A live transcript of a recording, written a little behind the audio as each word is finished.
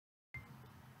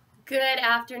Good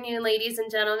afternoon, ladies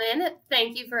and gentlemen.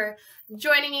 Thank you for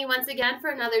joining me once again for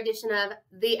another edition of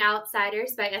The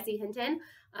Outsiders by S.E. Hinton.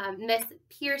 Miss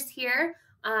Pierce here.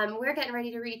 We're getting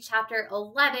ready to read chapter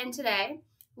 11 today,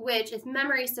 which, if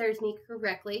memory serves me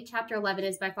correctly, chapter 11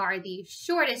 is by far the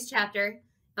shortest chapter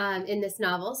in this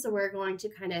novel. So we're going to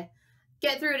kind of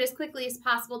get through it as quickly as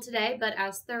possible today, but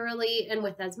as thoroughly and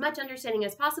with as much understanding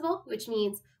as possible, which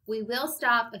means we will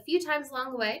stop a few times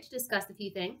along the way to discuss a few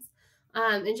things.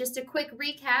 And just a quick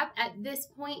recap, at this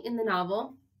point in the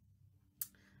novel,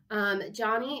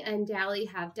 Johnny and Dally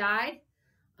have died,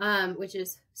 which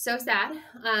is so sad.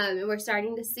 And we're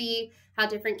starting to see how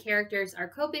different characters are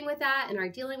coping with that and are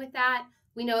dealing with that.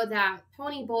 We know that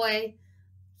Pony Boy,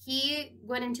 he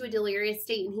went into a delirious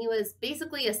state and he was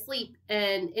basically asleep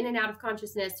and in and out of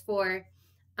consciousness for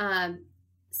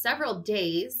several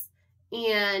days.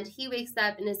 And he wakes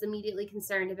up and is immediately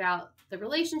concerned about the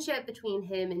relationship between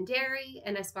him and Derry.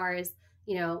 And as far as,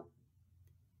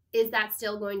 is that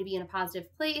still going to be in a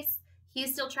positive place?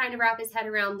 He's still trying to wrap his head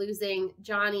around losing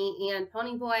Johnny and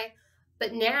Pony Boy.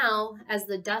 But now, as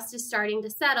the dust is starting to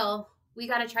settle, we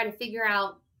got to try to figure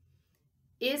out,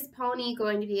 is Pony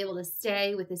going to be able to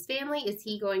stay with his family? Is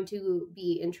he going to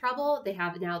be in trouble? They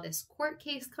have now this court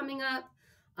case coming up.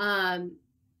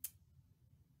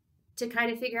 To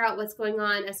kind of figure out what's going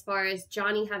on as far as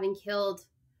Johnny having killed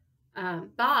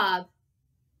Bob.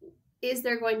 Is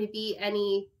there going to be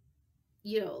any,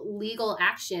 legal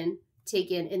action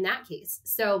taken in that case?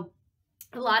 So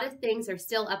a lot of things are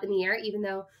still up in the air, even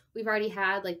though we've already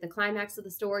had like the climax of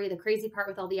the story, the crazy part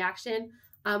with all the action.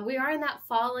 We are in that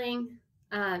falling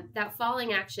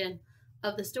action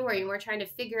of the story, and we're trying to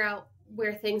figure out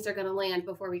where things are going to land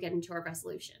before we get into our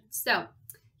resolution. So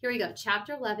here we go,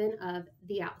 chapter 11 of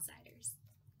The Outsiders.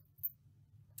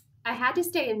 I had to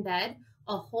stay in bed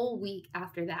a whole week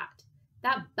after that.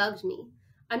 That bugged me.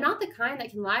 I'm not the kind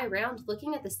that can lie around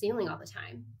looking at the ceiling all the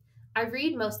time. I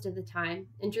read most of the time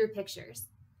and drew pictures.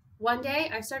 One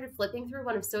day, I started flipping through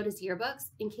one of Soda's yearbooks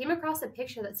and came across a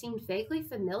picture that seemed vaguely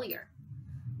familiar.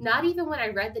 Not even when I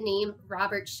read the name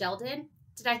Robert Sheldon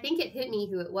did I think it hit me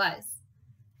who it was.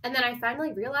 And then I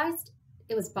finally realized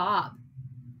it was Bob.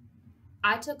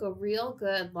 I took a real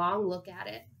good long look at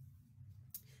it.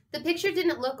 The picture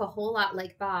didn't look a whole lot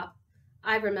like Bob,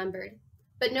 I remembered,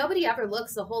 but nobody ever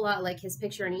looks a whole lot like his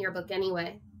picture in a yearbook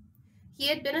anyway. He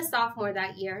had been a sophomore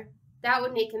that year. That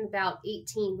would make him about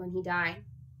 18 when he died.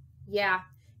 Yeah,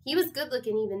 he was good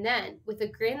looking even then, with a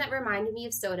grin that reminded me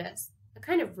of Soda's, a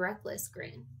kind of reckless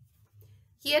grin.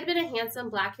 He had been a handsome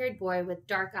black-haired boy with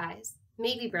dark eyes,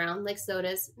 maybe brown like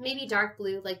Soda's, maybe dark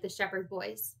blue like the Shepherd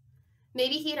boys.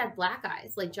 Maybe he had black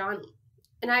eyes like Johnny,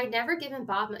 and I had never given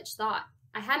Bob much thought.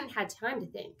 I hadn't had time to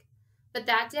think. But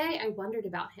that day, I wondered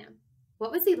about him.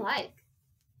 What was he like?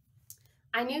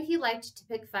 I knew he liked to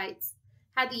pick fights,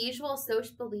 had the usual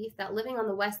social belief that living on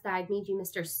the West Side made you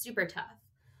Mr. Super Tough,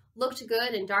 looked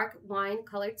good in dark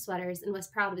wine-colored sweaters, and was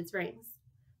proud of his rings.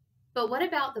 But what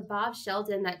about the Bob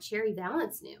Sheldon that Cherry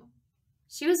Valance knew?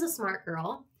 She was a smart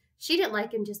girl. She didn't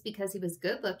like him just because he was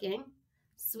good-looking.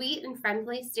 Sweet and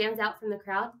friendly, stands out from the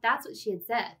crowd. That's what she had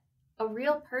said. A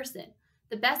real person.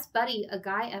 The best buddy a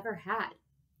guy ever had.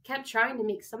 Kept trying to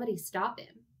make somebody stop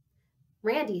him.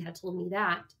 Randy had told me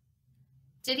that.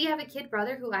 Did he have a kid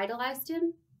brother who idolized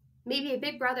him? Maybe a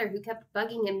big brother who kept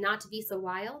bugging him not to be so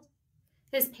wild?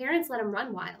 His parents let him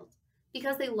run wild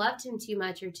because they loved him too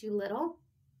much or too little?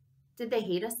 Did they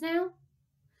hate us now?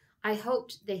 I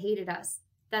hoped they hated us,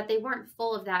 that they weren't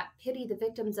full of that pity the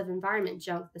victims of environment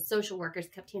junk the social workers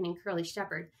kept handing Curly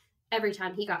Shepherd every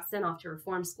time he got sent off to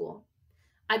reform school.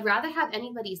 I'd rather have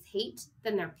anybody's hate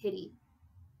than their pity.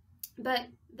 But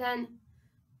then,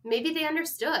 maybe they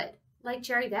understood, like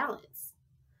Cherry Valance.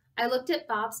 I looked at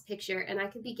Bob's picture and I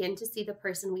could begin to see the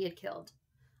person we had killed.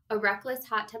 A reckless,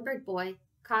 hot-tempered boy,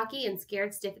 cocky and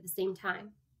scared stiff at the same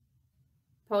time.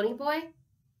 Pony Boy?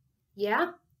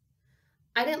 Yeah?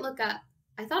 I didn't look up.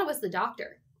 I thought it was the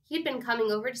doctor. He'd been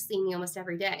coming over to see me almost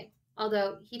every day,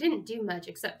 although he didn't do much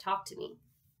except talk to me.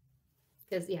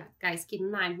 Because, yeah, guys, keep in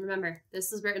mind, remember,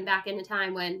 this was written back in a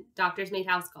time when doctors made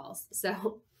house calls.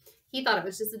 So he thought it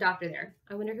was just a doctor there.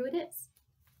 I wonder who it is.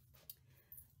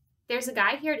 There's a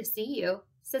guy here to see you.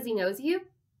 Says he knows you.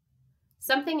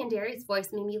 Something in Derry's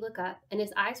voice made me look up, and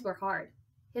his eyes were hard.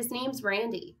 His name's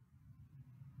Randy.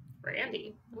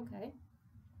 Randy? Okay.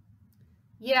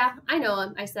 Yeah, I know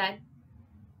him, I said.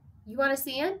 You want to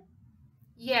see him?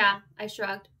 Yeah, I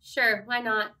shrugged. Sure, why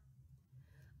not?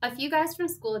 A few guys from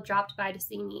school dropped by to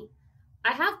see me.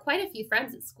 I have quite a few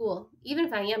friends at school, even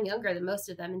if I am younger than most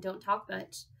of them and don't talk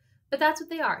much. But that's what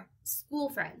they are, school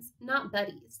friends, not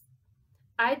buddies.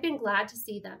 I'd been glad to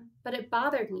see them, but it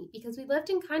bothered me because we lived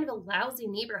in kind of a lousy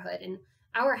neighborhood and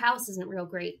our house isn't real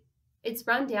great. It's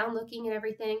run down looking and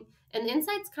everything, and the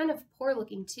inside's kind of poor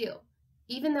looking too,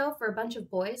 even though for a bunch of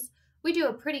boys, we do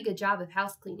a pretty good job of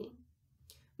house cleaning.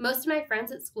 Most of my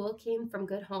friends at school came from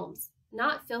good homes,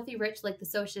 not filthy rich like the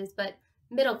Soches, but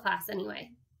middle class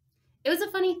anyway. It was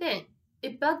a funny thing.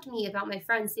 It bugged me about my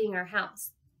friends seeing our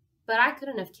house, but I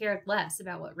couldn't have cared less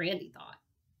about what Randy thought.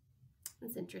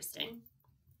 That's interesting.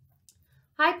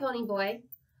 Hi, Pony Boy.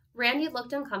 Randy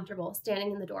looked uncomfortable,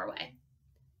 standing in the doorway.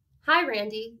 Hi,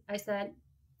 Randy, I said.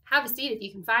 Have a seat if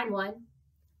you can find one.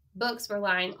 Books were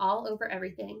lying all over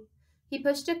everything. He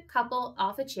pushed a couple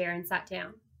off a chair and sat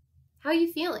down. How are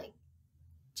you feeling?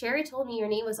 Cherry told me your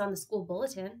name was on the school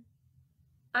bulletin.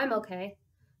 I'm okay.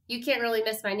 You can't really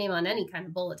miss my name on any kind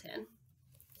of bulletin.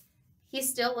 He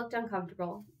still looked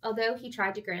uncomfortable, although he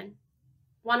tried to grin.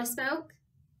 Want to smoke?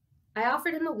 I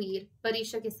offered him a weed, but he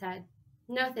shook his head.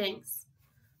 No thanks.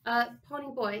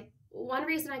 Pony Boy, one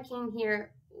reason I came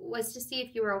here was to see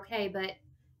if you were okay, but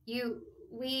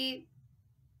we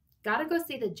gotta go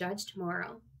see the judge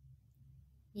tomorrow.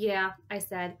 Yeah, I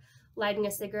said, lighting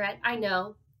a cigarette. I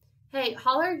know. Hey,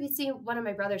 holler if you see one of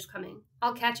my brothers coming.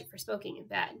 I'll catch it for smoking in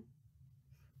bed.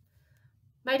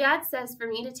 My dad says for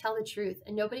me to tell the truth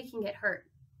and nobody can get hurt.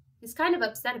 He's kind of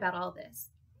upset about all this.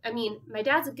 I mean, my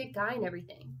dad's a good guy and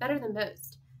everything, better than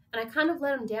most, and I kind of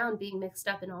let him down being mixed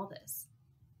up in all this.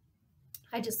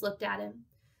 I just looked at him.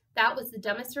 That was the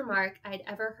dumbest remark I'd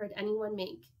ever heard anyone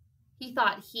make. He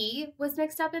thought he was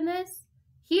mixed up in this?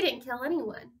 He didn't kill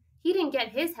anyone. He didn't get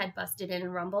his head busted in a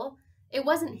rumble. It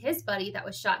wasn't his buddy that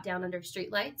was shot down under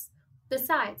streetlights.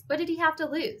 Besides, what did he have to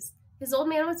lose? His old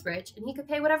man was rich, and he could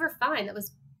pay whatever fine there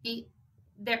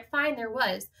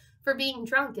was for being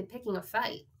drunk and picking a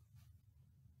fight.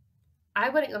 I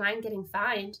wouldn't mind getting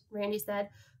fined, Randy said,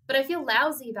 but I feel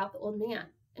lousy about the old man,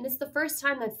 and it's the first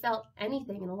time I've felt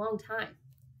anything in a long time.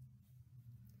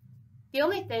 The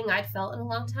only thing I'd felt in a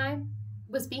long time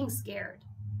was being scared.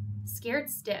 Scared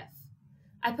stiff.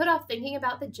 I put off thinking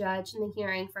about the judge and the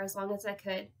hearing for as long as I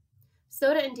could.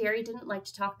 Soda and Derry didn't like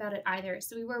to talk about it either,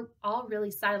 so we were all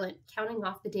really silent, counting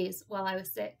off the days while I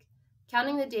was sick,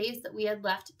 counting the days that we had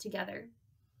left together.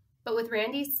 But with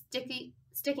Randy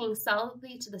sticking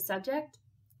solidly to the subject,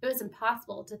 it was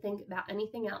impossible to think about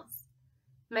anything else.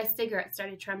 My cigarette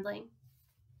started trembling.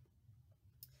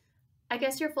 I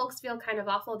guess your folks feel kind of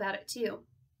awful about it too.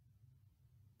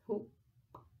 Ooh.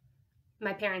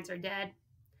 My parents are dead.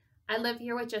 I live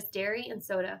here with just Derry and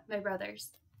Soda, my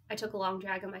brothers. I took a long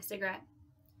drag on my cigarette.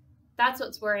 That's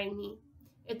what's worrying me.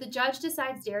 If the judge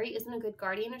decides Derry isn't a good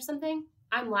guardian or something,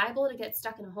 I'm liable to get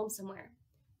stuck in a home somewhere.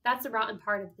 That's the rotten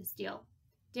part of this deal.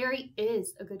 Derry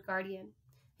is a good guardian.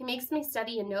 He makes me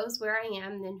study and knows where I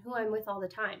am and who I'm with all the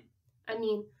time. I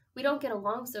mean, we don't get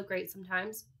along so great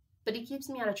sometimes, but he keeps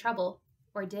me out of trouble,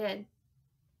 or did.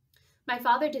 My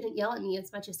father didn't yell at me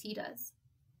as much as he does.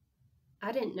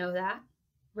 I didn't know that.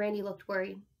 Randy looked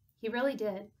worried. He really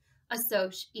did. A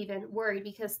soch, even, worried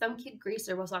because some kid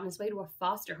greaser was on his way to a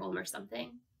foster home or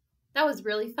something. That was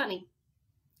really funny.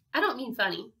 I don't mean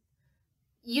funny.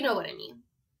 You know what I mean.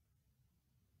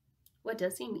 What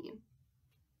does he mean?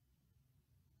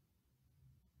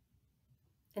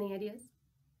 Any ideas?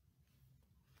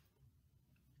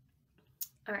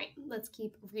 All right, let's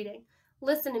keep reading.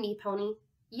 Listen to me, Pony.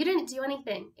 You didn't do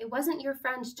anything. It wasn't your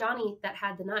friend Johnny that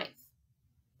had the knife.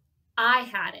 I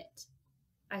had it.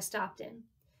 I stopped him.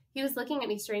 He was looking at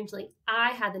me strangely.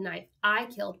 I had the knife. I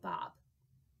killed Bob.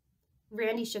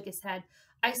 Randy shook his head.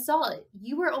 I saw it.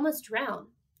 You were almost drowned.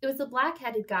 It was the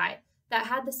black-headed guy that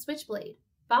had the switchblade.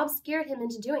 Bob scared him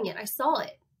into doing it. I saw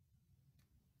it.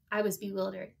 I was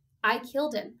bewildered. I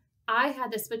killed him. I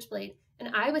had the switchblade,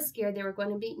 and I was scared they were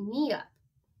going to beat me up.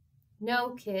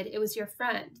 No, kid, it was your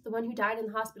friend, the one who died in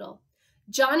the hospital.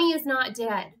 Johnny is not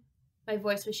dead. My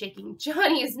voice was shaking.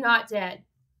 Johnny is not dead.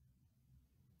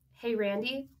 Hey,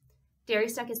 Randy. Derry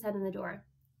stuck his head in the door.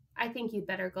 I think you'd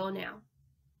better go now.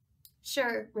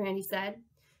 Sure, Randy said.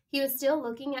 He was still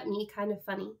looking at me kind of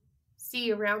funny. See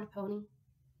you around, Pony.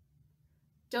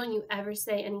 Don't you ever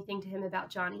say anything to him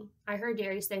about Johnny, I heard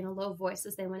Derry say in a low voice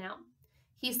as they went out.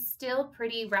 He's still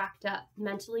pretty racked up,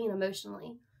 mentally and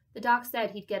emotionally. The doc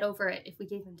said he'd get over it if we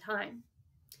gave him time.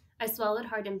 I swallowed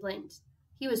hard and blinked.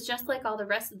 He was just like all the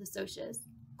rest of the Soches,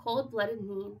 cold-blooded and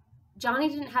mean. Johnny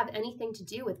didn't have anything to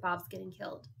do with Bob's getting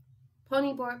killed.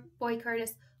 Pony Boy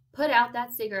Curtis, put out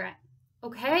that cigarette.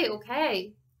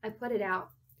 Okay. I put it out.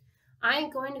 I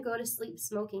ain't going to go to sleep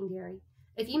smoking, Derry.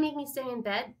 If you make me stay in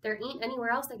bed, there ain't anywhere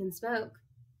else I can smoke.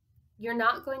 You're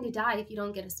not going to die if you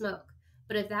don't get a smoke,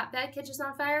 but if that bed catches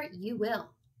on fire, you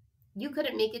will. You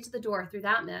couldn't make it to the door through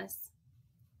that mess.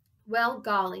 Well,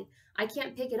 golly, I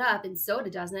can't pick it up and Soda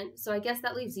doesn't, so I guess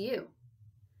that leaves you.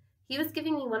 He was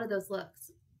giving me one of those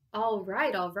looks. All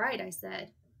right, I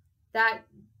said. That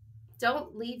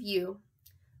don't leave you.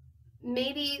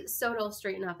 Maybe Soda will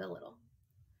straighten up a little.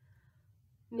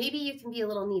 Maybe you can be a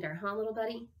little neater, huh, little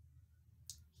buddy?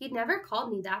 He'd never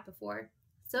called me that before.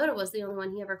 Soda was the only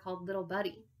one he ever called little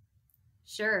buddy.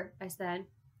 Sure, I said.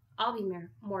 I'll be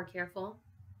more careful.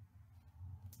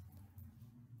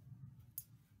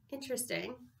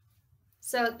 Interesting.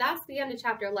 So that's the end of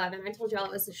chapter 11. I told y'all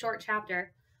it was a short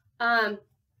chapter.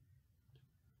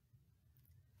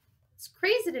 It's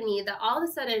crazy to me that all of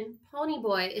a sudden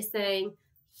Ponyboy is saying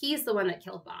he's the one that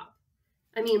killed Bob.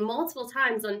 I mean, multiple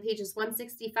times on pages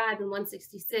 165 and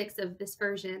 166 of this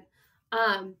version,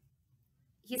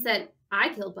 he said, I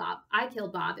killed Bob.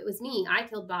 It was me. I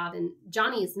killed Bob, and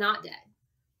Johnny is not dead.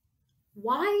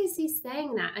 Why is he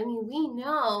saying that? I mean, we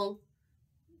know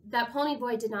that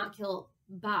Ponyboy did not kill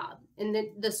Bob, and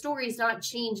the story's not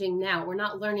changing now. We're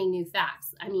not learning new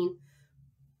facts. I mean,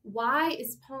 why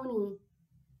is Pony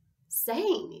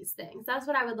saying these things? That's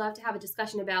what I would love to have a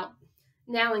discussion about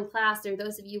now in class, or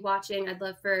those of you watching. I'd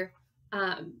love for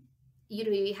you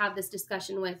to maybe have this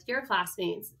discussion with your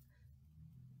classmates.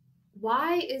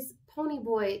 Why is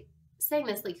Ponyboy saying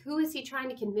this? Like, who is he trying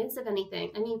to convince of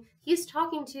anything? I mean, he's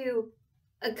talking to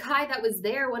a guy that was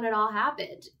there when it all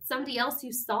happened. Somebody else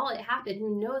who saw it happen,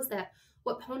 who knows that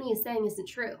what Pony is saying isn't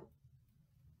true.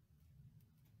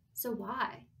 So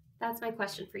why? That's my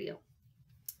question for you.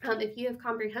 If you have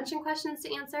comprehension questions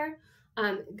to answer,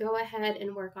 go ahead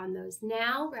and work on those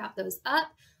now, wrap those up.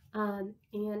 And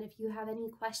if you have any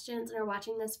questions and are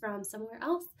watching this from somewhere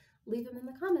else, leave them in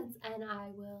the comments and I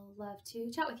will love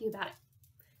to chat with you about it.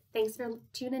 Thanks for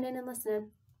tuning in and listening.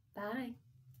 Bye.